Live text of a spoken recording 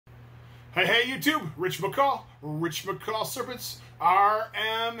Hey, hey, YouTube, Rich McCall Serpents,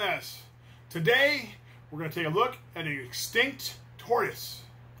 RMS. Today, we're going to take a look at an extinct tortoise.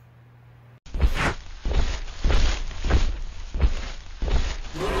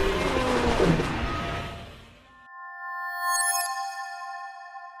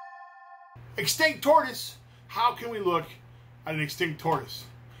 Extinct tortoise? How can we look at an extinct tortoise?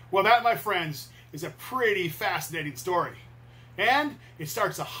 Well, that, my friends, is a pretty fascinating story. And it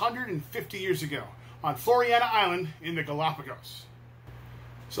starts 150 years ago on Floreana Island in the Galapagos.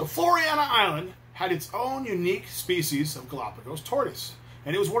 So Floreana Island had its own unique species of Galapagos tortoise.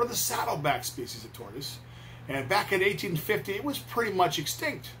 And it was one of the saddleback species of tortoise. And back in 1850, it was pretty much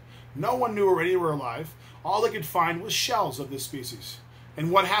extinct. No one knew or anywhere alive. All they could find was shells of this species. And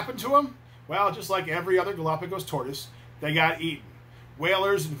what happened to them? Well, just like every other Galapagos tortoise, they got eaten.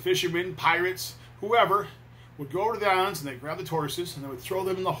 Whalers and fishermen, pirates, whoever, would go over to the islands and they'd grab the tortoises and they would throw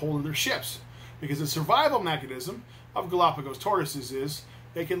them in the hold of their ships. Because the survival mechanism of Galapagos tortoises is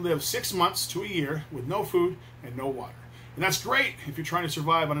they can live 6 months to a year with no food and no water. And that's great if you're trying to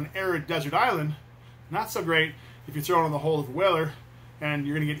survive on an arid desert island. Not so great if you're thrown in the hold of a whaler and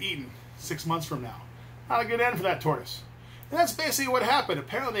you're going to get eaten 6 months from now. Not a good end for that tortoise. And that's basically what happened.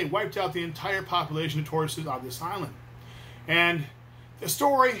 Apparently they wiped out the entire population of tortoises on this island. And the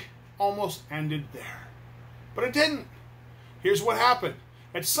story almost ended there. But it didn't. Here's what happened.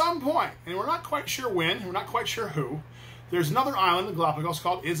 At some point, and we're not quite sure when, we're not quite sure who, there's another island in Galapagos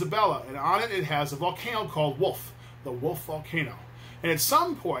called Isabella, and on it has a volcano called Wolf, the Wolf Volcano. And at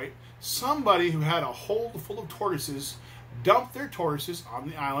some point, somebody who had a hold full of tortoises dumped their tortoises on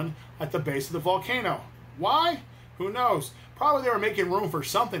the island at the base of the volcano. Why? Who knows? Probably they were making room for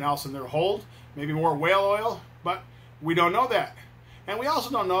something else in their hold, maybe more whale oil, but we don't know that. And we also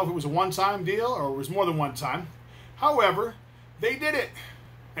don't know if it was a one-time deal or it was more than one time. However, they did it.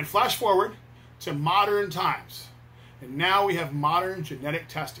 And flash forward to modern times. And now we have modern genetic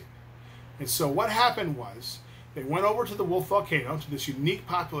testing. And so what happened was they went over to the Wolf Volcano, to this unique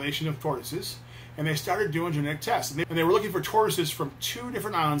population of tortoises, and they started doing genetic tests. And they were looking for tortoises from 2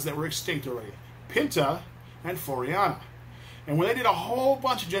 different islands that were extinct already, Pinta and Floreana. And when they did a whole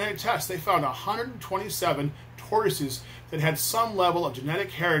bunch of genetic tests, they found 127 tortoises that had some level of genetic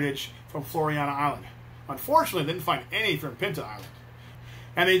heritage from Floreana Island. Unfortunately, they didn't find any from Pinta Island.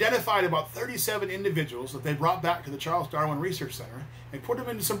 And they identified about 37 individuals that they brought back to the Charles Darwin Research Center and put them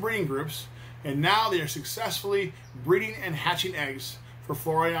into some breeding groups. And now they are successfully breeding and hatching eggs for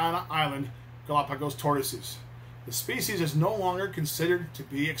Floreana Island Galapagos tortoises. The species is no longer considered to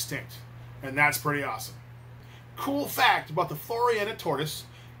be extinct. And that's pretty awesome. Cool fact about the Floreana tortoise,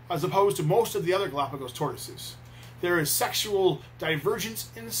 as opposed to most of the other Galapagos tortoises. There is sexual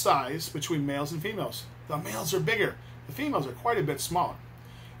divergence in size between males and females. The males are bigger. The females are quite a bit smaller.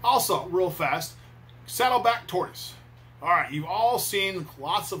 Also, real fast, saddleback tortoise. All right, you've all seen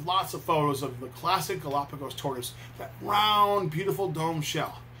lots of photos of the classic Galapagos tortoise, that round, beautiful dome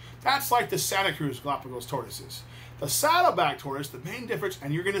shell. That's like the Santa Cruz Galapagos tortoises. The saddleback tortoise, the main difference,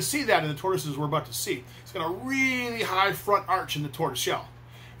 and you're going to see that in the tortoises we're about to see, it's got a really high front arch in the tortoise shell.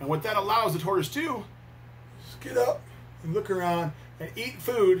 And what that allows the tortoise to do is get up and look around and eat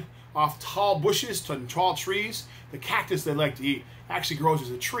food off tall bushes and tall trees. The cactus they like to eat actually grows as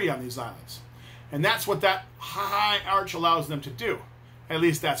a tree on these islands. And that's what that high arch allows them to do. At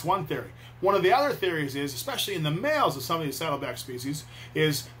least that's one theory. One of the other theories is, especially in the males of some of these saddleback species,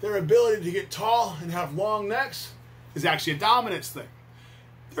 is their ability to get tall and have long necks is actually a dominance thing.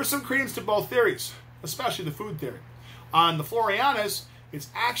 There's some credence to both theories, especially the food theory. On the Floreanas, it's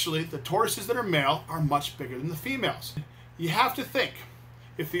actually the tortoises that are male are much bigger than the females. You have to think,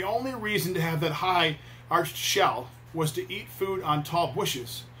 if the only reason to have that high arched shell was to eat food on tall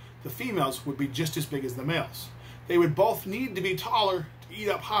bushes, the females would be just as big as the males. They would both need to be taller to eat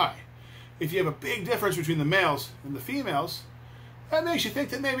up high. If you have a big difference between the males and the females, that makes you think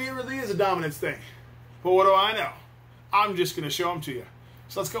that maybe it really is a dominance thing. But what do I know? I'm just going to show them to you.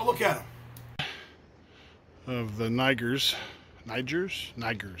 So let's go look at them. Of the nigers.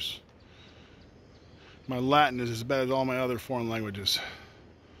 Nigers. My Latin is as bad as all my other foreign languages.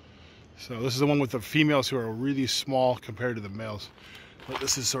 So this is the one with the females who are really small compared to the males. But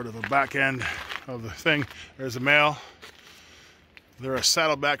this is sort of a back end of the thing. There's a male. They're a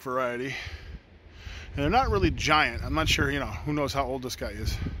saddleback variety. And they're not really giant. I'm not sure, who knows how old this guy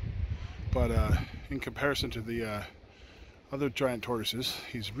is. But in comparison to the other giant tortoises,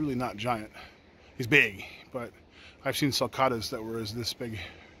 he's really not giant. He's big, but I've seen sulcatas that were this big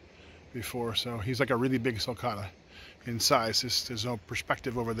before, so he's like a really big sulcata in size. There's no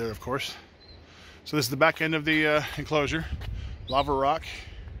perspective over there, of course. So this is the back end of the enclosure. Lava rock.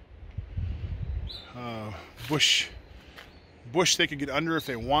 bush they could get under if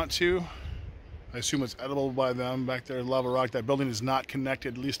they want to. I assume it's edible by them. Back there, lava rock. That building is not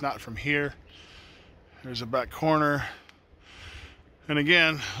connected, at least not from here. There's a back corner. And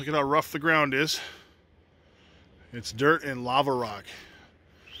again, look at how rough the ground is. It's dirt and lava rock.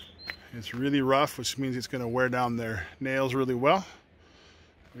 It's really rough, which means it's going to wear down their nails really well.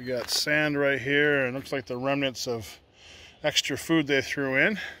 We got sand right here, and it looks like the remnants of extra food they threw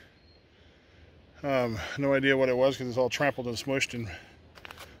in. No idea what it was because it's all trampled and smushed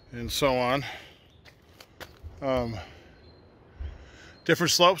and so on.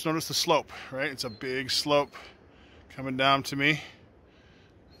 Different slopes. Notice the slope, right? It's a big slope coming down to me.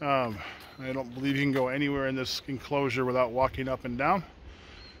 I don't believe you can go anywhere in this enclosure without walking up and down.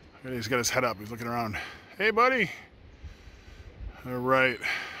 He's got his head up. He's looking around. Hey, buddy. All right.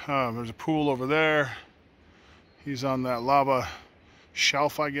 There's a pool over there. He's on that lava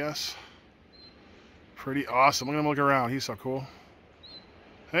shelf, I guess. Pretty awesome. Look at him look around. He's so cool.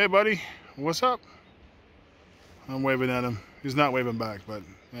 Hey, buddy. What's up? I'm waving at him. He's not waving back, but,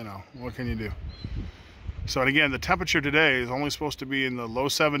 you know, what can you do? So, and again, the temperature today is only supposed to be in the low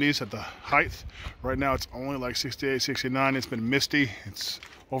 70s at the height. Right now, it's only like 68, 69. It's been misty. It's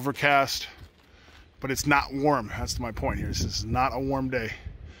overcast. But it's not warm. That's my point here. This is not a warm day.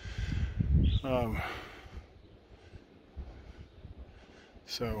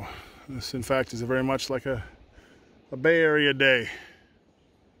 So, this, in fact, is very much like a Bay Area day.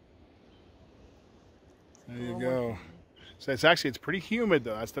 There you go. So it's pretty humid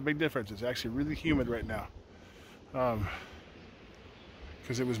though. That's the big difference. It's actually really humid right now.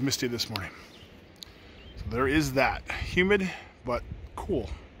 Because it was misty this morning. So there is that. Humid, but cool.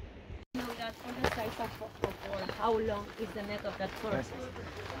 You know that for the size of how long is the neck of that tortoise.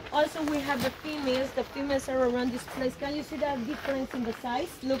 Also we have the females. The females are around this place. Can you see that difference in the size?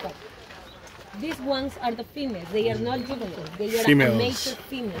 Look at. These ones are the females. They are not juveniles. They are amateur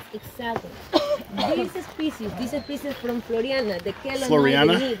females. Exactly. This species from Floreana, the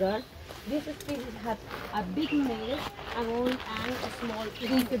Chelonoidis nigra, this species have a big male and a small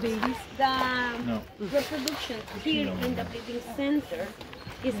babies. The reproduction here in the breeding center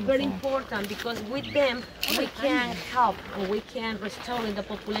is very important because with them we can help and we can restore the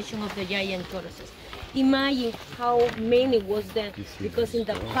population of the giant tortoises. Imagine how many was there, because in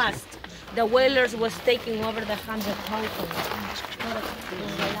the past the whalers was taking over the 100,000 in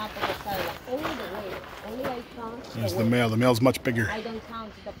Galapagos Island. Only the whale. Only I count the There's the male. The male's much bigger. I don't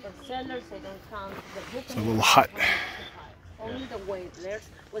count the sellers. I don't count the book. It's a little hut. Only the whalers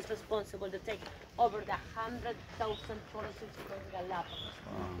was responsible to take over the 100,000 tortoises from Galapagos.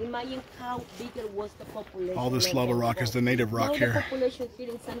 Imagine how bigger was the population. All this lava rock is the native rock here. The population here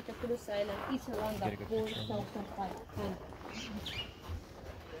in Santa Cruz Island is around 4,500.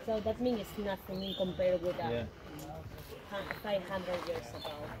 So that means it's nothing in compared with 500 years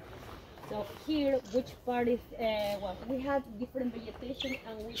ago. So here, which part is, well, we have different vegetation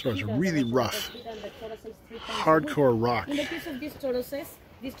and we so it's really rough, hardcore rock. In the case of these tortoises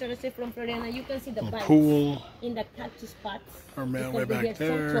from Floreana, you can see the bites pool in the cactus pots. Our male way back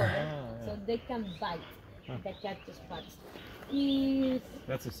there. So they can bite the cactus pots.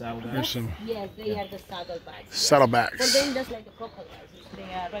 That's a saddleback. Yes, they are the saddlebacks. Saddlebacks. For them, just like the crocodiles.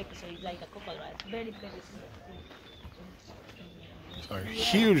 They are right, so it's like the crocodiles. Very, very small. So a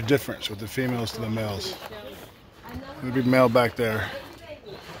huge difference with the females to the males. The big male back there.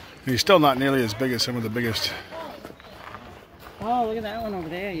 And he's still not nearly as big as some of the biggest. Oh, look at that one over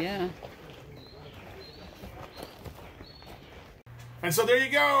there, yeah. And so there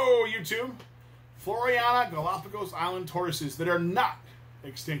you go, YouTube. Floreana Galapagos Island tortoises that are not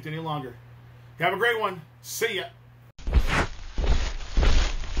extinct any longer. Have a great one. See ya.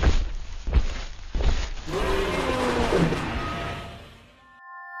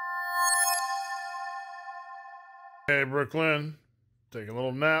 Hey, Brooklyn. Take a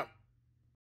little nap.